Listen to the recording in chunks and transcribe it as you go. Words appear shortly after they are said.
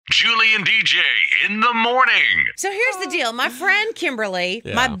Julie and DJ in the morning. So here's the deal. My friend Kimberly,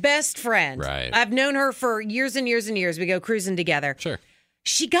 my best friend. Right. I've known her for years and years and years. We go cruising together. Sure.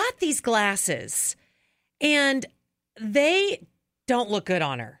 She got these glasses, and they don't look good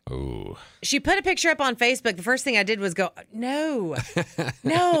on her. Ooh. She put a picture up on Facebook. The first thing I did was go, no,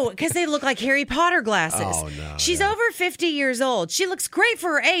 because they look like Harry Potter glasses. Oh, no. She's over 50 years old. She looks great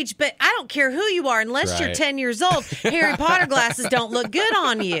for her age, but I don't care who you are. Unless you're Right. 10 years old, Harry Potter glasses don't look good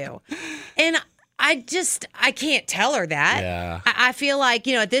on you. And I can't tell her that. Yeah. I feel like,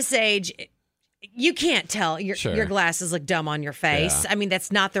 at this age, you can't tell your Sure. glasses look dumb on your face. Yeah. I mean, that's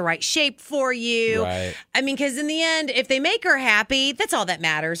not the right shape for you. Right. I mean, because in the end, if they make her happy, that's all that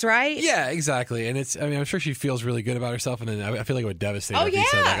matters, right? Yeah, exactly. And I'm sure she feels really good about herself. And then I feel like it would devastate her if you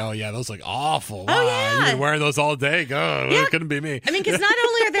said, yeah. like, oh, yeah, those look awful. Oh, Wow, yeah. You've been wearing those all day. Oh, Yeah. it couldn't be me. I mean, because not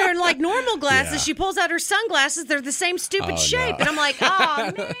only are there like normal glasses, Yeah. she pulls out her sunglasses. They're the same stupid Oh, shape. no. And I'm like,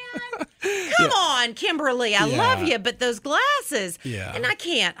 oh, man. Come on, Kimberly. I Yeah. love you, but those glasses. Yeah. And I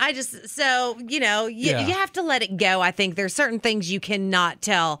can't. You Yeah. have to let it go. I think there's certain things you cannot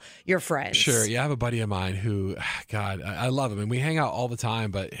tell your friends. Sure. Yeah, I have a buddy of mine who, God, I love him. And we hang out all the time.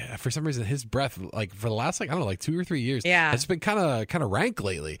 But for some reason, his breath, like for the last, 2 or 3 years, it's been kind of rank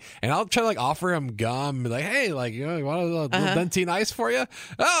lately. And I'll try to offer him gum, like, hey, you want a little Dentine ice for you?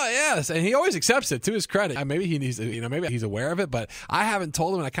 Oh, yes. And he always accepts it, to his credit. Maybe he needs, maybe he's aware of it, but I haven't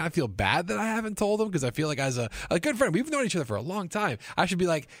told him, and I kind of feel bad that I haven't told him because I feel like as a good friend, we've known each other for a long time. I should be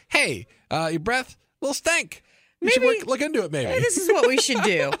like, hey, your breath, a little stank. You should look into it, maybe. Hey, this is what we should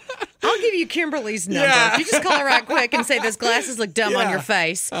do. I'll give you Kimberly's number. Yeah. You just call her right quick and say those glasses look dumb on Yeah. your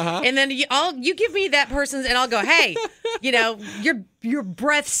face, and then you give me that person's, and I'll go, hey, your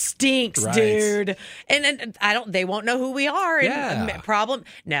breath stinks, Right. dude. And they won't know who we are. And Yeah. problem?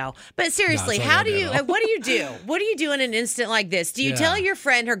 No. But seriously, No, it's how not do gonna you? be at all. What do you do? What do you do in an instant like this? Do you Yeah. tell your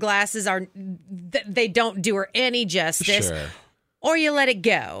friend her glasses they don't do her any justice? Sure. Or you let it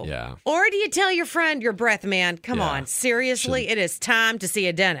go. Yeah. Or do you tell your friend your breath, man? Come Yeah. on. Seriously, it is time to see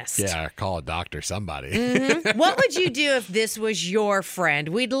a dentist. Yeah, call a doctor, somebody. What would you do if this was your friend?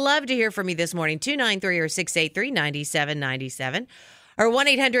 We'd love to hear from you this morning. 293 or 683-9797. Or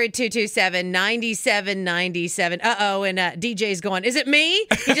 1-800-227-9797. Uh-oh, and DJ's going, is it me?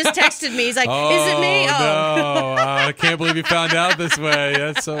 He just texted me. He's like, is it me? No. I can't believe you found out this way.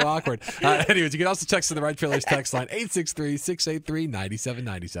 That's so awkward. Anyways, you can also text to the Right Trailers text line,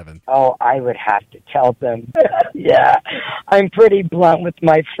 863-683-9797. Oh, I would have to tell them. Yeah, I'm pretty blunt with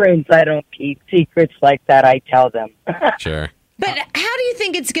my friends. I don't keep secrets like that. I tell them. Sure. But how do you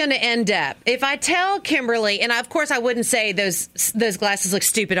think it's going to end up? If I tell Kimberly, and of course I wouldn't say those glasses look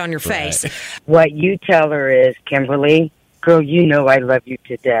stupid on your face. Right. What you tell her is, Kimberly, girl, you know I love you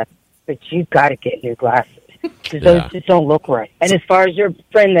to death, but you've got to get new glasses. 'Cause those just don't look right. And as far as your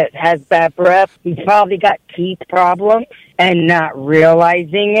friend that has bad breath, he's probably got teeth problems and not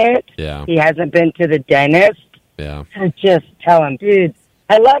realizing it. Yeah. He hasn't been to the dentist. Yeah. So just tell him, dude,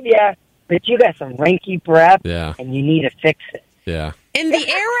 I love you, but you got some ranky breath, Yeah. and you need to fix it. Yeah. In the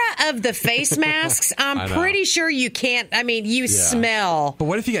era of the face masks, I I'm know. pretty sure you can't. I mean, you smell. But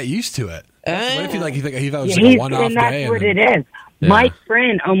what if you got used to it? What if he thought it was Yeah, like a one-off and that's day? what then- it is. Yeah. My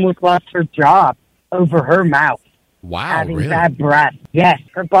friend almost lost her job over her mouth Wow, having really? bad breath. Yes,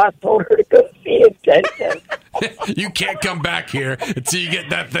 her boss told her to go see a dentist. You can't come back here until you get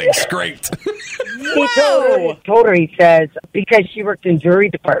that thing scraped. He told her, he says, because she worked in jury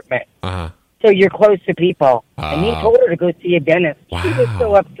department. Uh-huh. So you're close to people. And he told her to go see a dentist. She was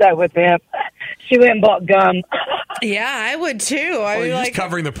so upset with him. She went and bought gum. Yeah, I would too. Well, you're just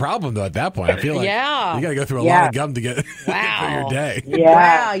covering the problem, though, at that point. I feel like you got to go through a lot of gum to get for your day.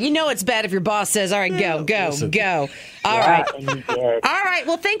 Wow. You know it's bad if your boss says, all right, go. All right. And he did. All right.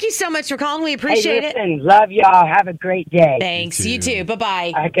 Well, thank you so much for calling. We appreciate Hey, listen, love y'all. Have a great day. Thanks. You too.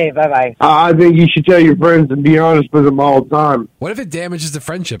 Bye-bye. Okay, bye-bye. I think you should tell your friends and be honest with them all the time. What if it damages the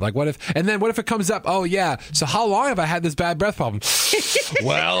friendship? Like, what if it comes up? Oh, yeah. So how long have I had this bad breath problem?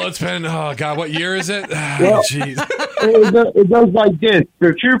 Well, it's been, oh, God, what year is it? Well, Jeez. It goes like this.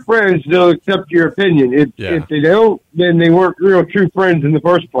 They're true friends. They'll accept your opinion. If they don't, then they weren't real true friends in the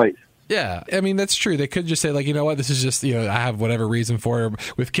first place. Yeah, I mean, that's true. They could just say, like, you know what, this is just, I have whatever reason for her.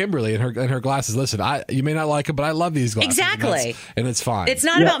 With Kimberly and her glasses, listen, you may not like them, but I love these glasses. Exactly. And it's fine. It's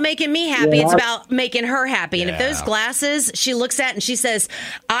not about making me happy. Yeah. It's about making her happy. And if Yeah. those glasses she looks at and she says,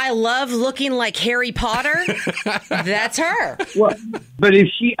 I love looking like Harry Potter, that's her. Well, but if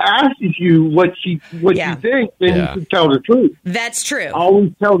she asks you what you think, then you should tell the truth. That's true.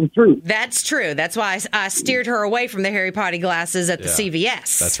 Always tell the truth. That's true. That's why I steered her away from the Harry Potter glasses at the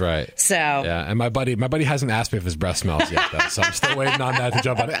CVS. That's right. So yeah, and my buddy hasn't asked me if his breath smells yet, though, so I'm still waiting on that to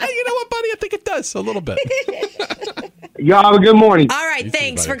jump on it. Hey, you know what, buddy? I think it does a little bit. Y'all have a good morning. All right,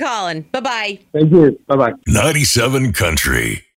 thanks for calling. Bye-bye. Thank you. Bye-bye. 97 Country.